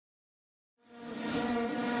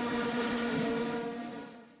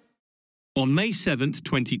On May 7,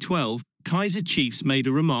 2012, Kaizer Chiefs made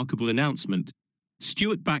a remarkable announcement.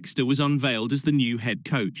 Stuart Baxter was unveiled as the new head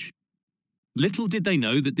coach. Little did they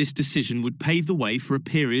know that this decision would pave the way for a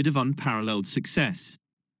period of unparalleled success.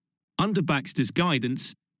 Under Baxter's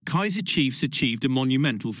guidance, Kaizer Chiefs achieved a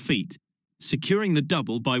monumental feat, securing the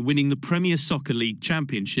double by winning the Premier Soccer League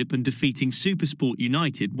Championship and defeating SuperSport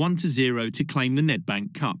United 1-0 to claim the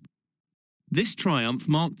Nedbank Cup. This triumph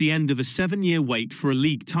marked the end of a 7-year wait for a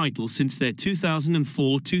league title since their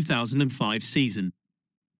 2004-2005 season.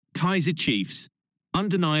 Kaizer Chiefs,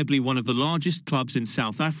 undeniably one of the largest clubs in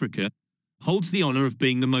South Africa, holds the honor of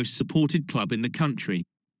being the most supported club in the country.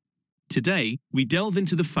 Today, we delve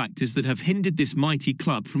into the factors that have hindered this mighty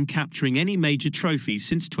club from capturing any major trophies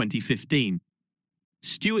since 2015.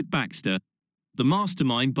 Stuart Baxter, the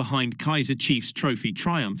mastermind behind Kaizer Chiefs' trophy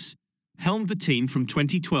triumphs, helmed the team from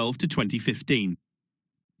 2012 to 2015.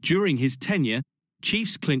 During his tenure,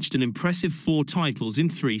 Chiefs clinched an impressive 4 titles in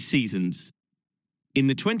 3 seasons. In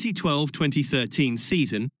the 2012-2013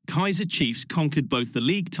 season, Kaizer Chiefs conquered both the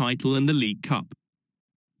league title and the League Cup.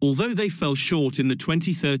 Although they fell short in the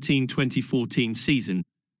 2013-2014 season,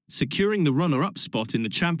 securing the runner-up spot in the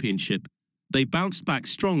championship, they bounced back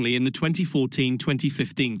strongly in the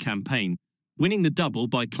 2014-2015 campaign, winning the double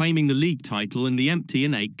by claiming the league title and the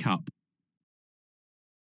MTN 8 Cup.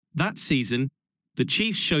 That season, the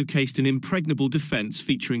Chiefs showcased an impregnable defense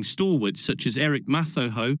featuring stalwarts such as Eric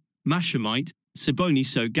Mathoho, Mashamite,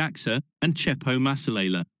 Siboniso Gaxa, and Chepo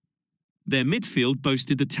Masalela. Their midfield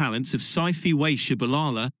boasted the talents of Saifiwe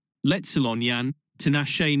Shibalala, Letsalon Yan,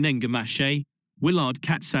 Tinashe Nengamashe, Willard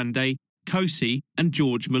Katsande, Kosi, and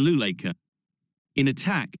George Maluleka. In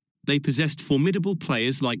attack, they possessed formidable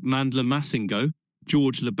players like Mandla Masingo,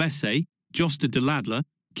 George Labesse, Josta Deladler,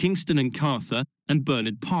 Kingston Nkartha, and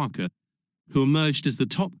Bernard Parker, who emerged as the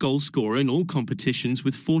top goal scorer in all competitions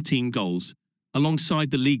with 14 goals,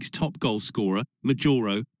 alongside the league's top goal scorer,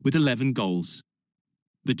 Majoro, with 11 goals.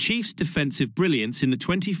 The Chiefs' defensive brilliance in the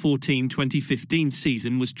 2014-2015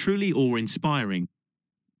 season was truly awe-inspiring.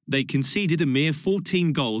 They conceded a mere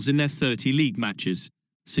 14 goals in their 30 league matches,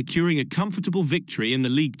 securing a comfortable victory in the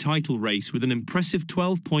league title race with an impressive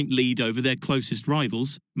 12-point lead over their closest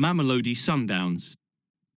rivals, Mamelodi Sundowns.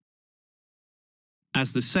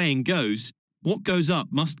 As the saying goes, what goes up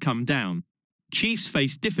must come down. Chiefs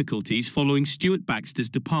faced difficulties following Stuart Baxter's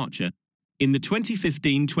departure. In the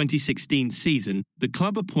 2015-2016 season, the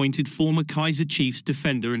club appointed former Kaizer Chiefs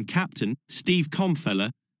defender and captain, Steve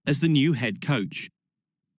Comfeller, as the new head coach.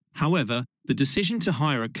 However, the decision to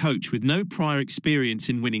hire a coach with no prior experience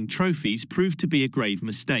in winning trophies proved to be a grave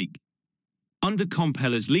mistake. Under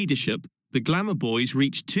Comfeller's leadership, the Glamour Boys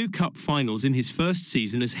reached 2 cup finals in his first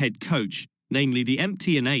season as head coach, namely the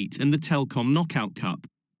MTN 8 and the Telkom Knockout Cup.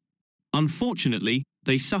 Unfortunately,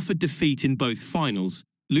 they suffered defeat in both finals,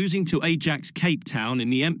 losing to Ajax Cape Town in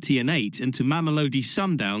the MTN 8 and to Mamelodi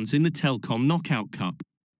Sundowns in the Telkom Knockout Cup.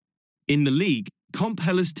 In the league,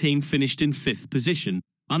 Compeller's team finished in 5th position,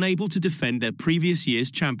 unable to defend their previous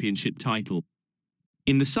year's championship title.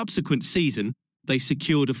 In the subsequent season, they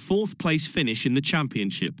secured a 4th-place finish in the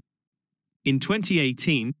championship. In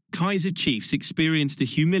 2018, Kaizer Chiefs experienced a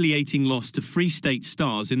humiliating loss to Free State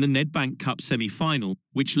Stars in the Nedbank Cup semi-final,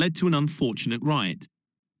 which led to an unfortunate riot.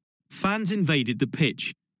 Fans invaded the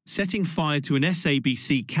pitch, setting fire to an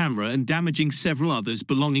SABC camera and damaging several others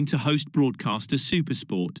belonging to host broadcaster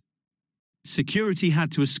SuperSport. Security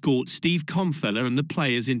had to escort Steve Comfeller and the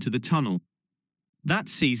players into the tunnel. That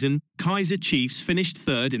season, Kaizer Chiefs finished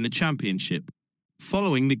 3rd in the championship.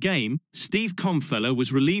 Following the game, Steve Comfeller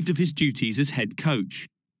was relieved of his duties as head coach.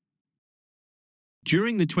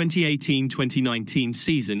 During the 2018-2019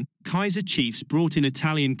 season, Kaizer Chiefs brought in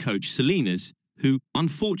Italian coach Salinas, who,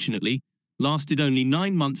 unfortunately, lasted only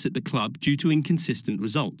 9 months at the club due to inconsistent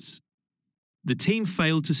results. The team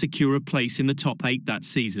failed to secure a place in the top 8 that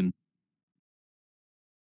season.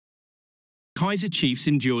 Kaizer Chiefs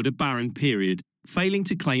endured a barren period, failing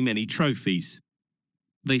to claim any trophies.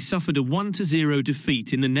 They suffered a 1-0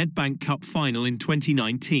 defeat in the Nedbank Cup final in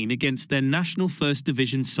 2019 against their national First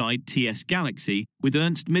Division side TS Galaxy, with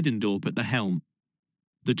Ernst Middendorp at the helm.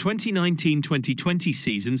 The 2019-2020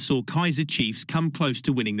 season saw Kaizer Chiefs come close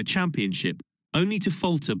to winning the championship, only to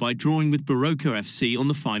falter by drawing with Baroka FC on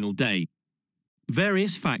the final day.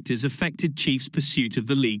 Various factors affected Chiefs' pursuit of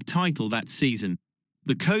the league title that season.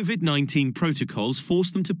 The COVID-19 protocols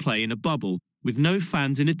forced them to play in a bubble, with no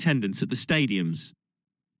fans in attendance at the stadiums.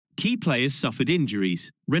 Key players suffered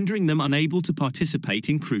injuries, rendering them unable to participate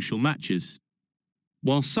in crucial matches.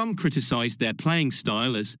 While some criticized their playing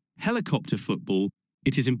style as helicopter football,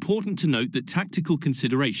 it is important to note that tactical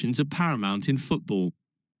considerations are paramount in football.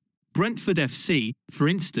 Brentford FC, for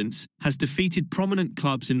instance, has defeated prominent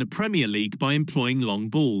clubs in the Premier League by employing long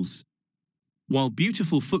balls. While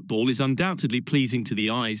beautiful football is undoubtedly pleasing to the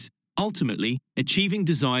eyes, ultimately, achieving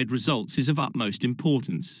desired results is of utmost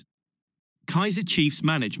importance. Kaizer Chiefs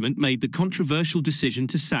management made the controversial decision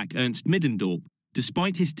to sack Ernst Middendorp,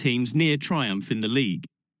 despite his team's near triumph in the league.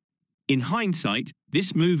 In hindsight,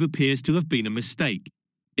 this move appears to have been a mistake.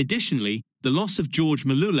 Additionally, the loss of George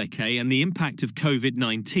Maluleke and the impact of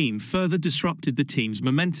COVID-19 further disrupted the team's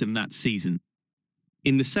momentum that season.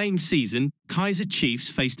 In the same season, Kaizer Chiefs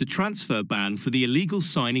faced a transfer ban for the illegal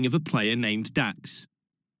signing of a player named Dax.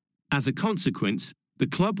 As a consequence, the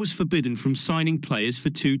club was forbidden from signing players for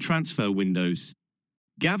 2 transfer windows.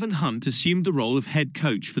 Gavin Hunt assumed the role of head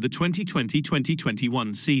coach for the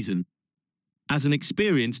 2020-2021 season. As an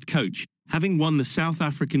experienced coach, having won the South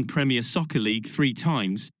African Premier Soccer League 3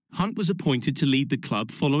 times, Hunt was appointed to lead the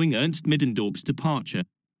club following Ernst Middendorp's departure.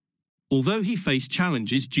 Although he faced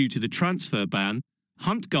challenges due to the transfer ban,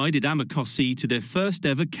 Hunt guided Amakosi to their first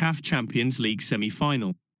ever CAF Champions League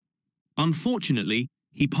semi-final. Unfortunately,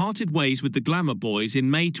 he parted ways with the Glamour Boys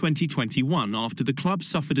in May 2021 after the club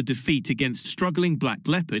suffered a defeat against struggling Black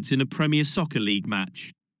Leopards in a Premier Soccer League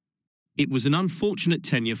match. It was an unfortunate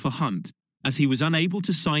tenure for Hunt, as he was unable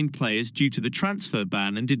to sign players due to the transfer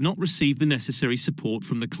ban and did not receive the necessary support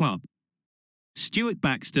from the club. Stuart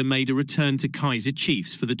Baxter made a return to Kaizer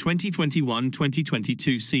Chiefs for the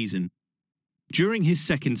 2021-2022 season. During his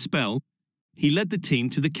second spell, he led the team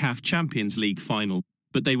to the CAF Champions League final,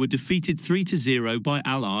 but they were defeated 3-0 by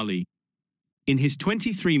Al Ahly. In his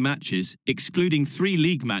 23 matches, excluding 3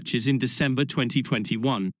 league matches in December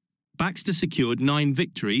 2021, Baxter secured 9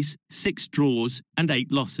 victories, 6 draws, and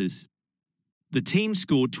 8 losses. The team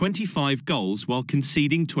scored 25 goals while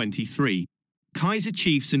conceding 23. Kaizer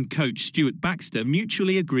Chiefs and coach Stuart Baxter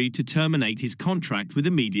mutually agreed to terminate his contract with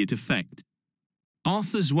immediate effect.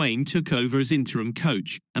 Arthur Zwain took over as interim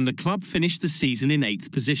coach, and the club finished the season in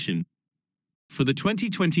 8th position. For the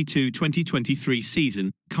 2022-2023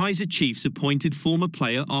 season, Kaizer Chiefs appointed former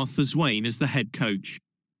player Arthur Zwain as the head coach.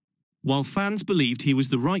 While fans believed he was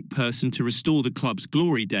the right person to restore the club's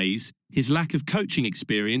glory days, his lack of coaching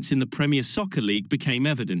experience in the Premier Soccer League became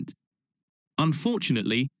evident.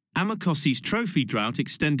 Unfortunately, Amakosi's trophy drought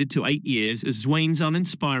extended to 8 years as Zwain's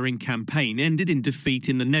uninspiring campaign ended in defeat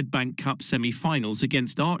in the Nedbank Cup semi-finals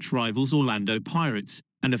against arch-rivals Orlando Pirates,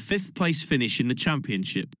 and a 5th-place finish in the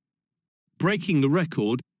championship. Breaking the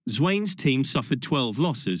record, Zwain's team suffered 12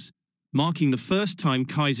 losses, marking the first time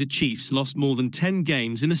Kaizer Chiefs lost more than 10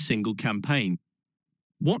 games in a single campaign.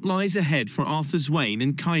 What lies ahead for Arthur Zwain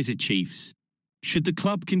and Kaizer Chiefs? Should the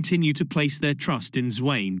club continue to place their trust in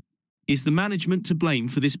Zwain? Is the management to blame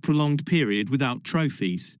for this prolonged period without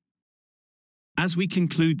trophies? As we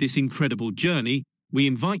conclude this incredible journey, we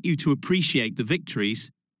invite you to appreciate the victories,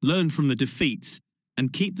 learn from the defeats,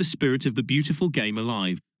 and keep the spirit of the beautiful game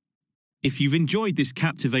alive. If you've enjoyed this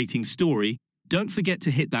captivating story, don't forget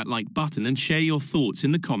to hit that like button and share your thoughts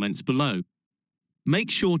in the comments below.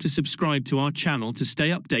 Make sure to subscribe to our channel to stay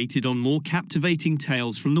updated on more captivating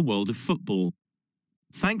tales from the world of football.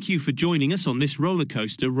 Thank you for joining us on this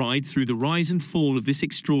rollercoaster ride through the rise and fall of this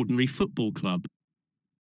extraordinary football club.